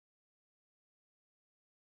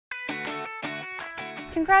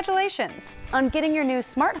Congratulations on getting your new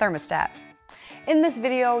smart thermostat. In this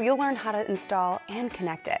video, you'll learn how to install and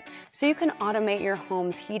connect it so you can automate your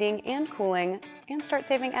home's heating and cooling and start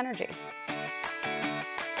saving energy.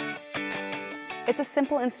 It's a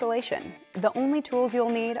simple installation. The only tools you'll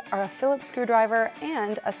need are a Phillips screwdriver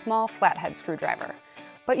and a small flathead screwdriver.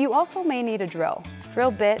 But you also may need a drill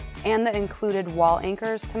bit, and the included wall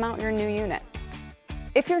anchors to mount your new unit.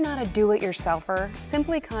 If you're not a do-it-yourselfer,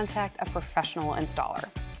 simply contact a professional installer.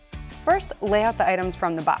 First, lay out the items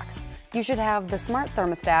from the box. You should have the smart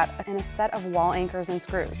thermostat and a set of wall anchors and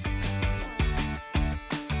screws.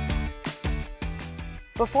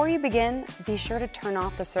 Before you begin, be sure to turn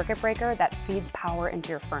off the circuit breaker that feeds power into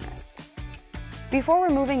your furnace. Before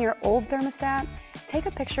removing your old thermostat, take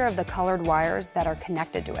a picture of the colored wires that are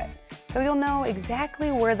connected to it, so you'll know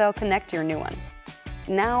exactly where they'll connect to your new one.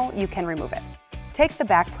 Now you can remove it. Take the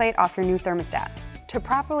backplate off your new thermostat. To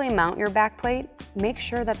properly mount your backplate, make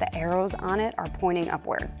sure that the arrows on it are pointing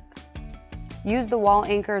upward. Use the wall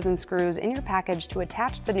anchors and screws in your package to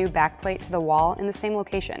attach the new backplate to the wall in the same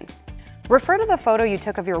location. Refer to the photo you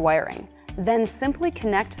took of your wiring, then simply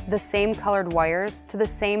connect the same colored wires to the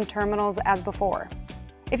same terminals as before.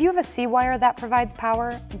 If you have a C-wire that provides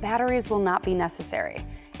power, batteries will not be necessary.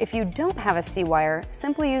 If you don't have a C-wire,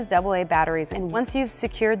 simply use AA batteries, and once you've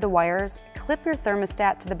secured the wires, clip your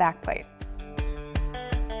thermostat to the backplate.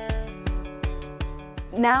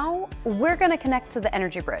 Now, we're going to connect to the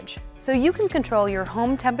Energy Bridge, so you can control your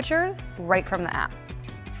home temperature right from the app.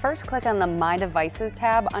 First, click on the My Devices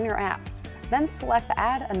tab on your app, then select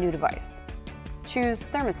Add a New Device. Choose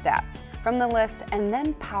Thermostats from the list and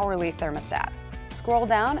then Powerly Thermostat. Scroll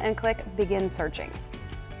down and click Begin Searching.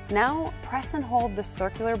 Now, press and hold the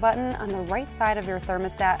circular button on the right side of your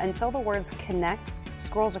thermostat until the words Connect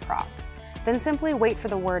scrolls across. Then simply wait for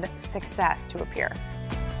the word Success to appear.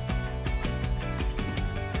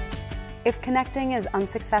 If connecting is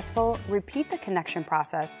unsuccessful, repeat the connection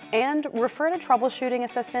process and refer to troubleshooting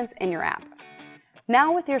assistance in your app.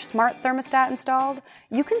 Now with your smart thermostat installed,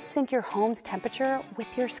 you can sync your home's temperature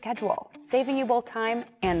with your schedule, saving you both time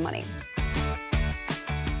and money.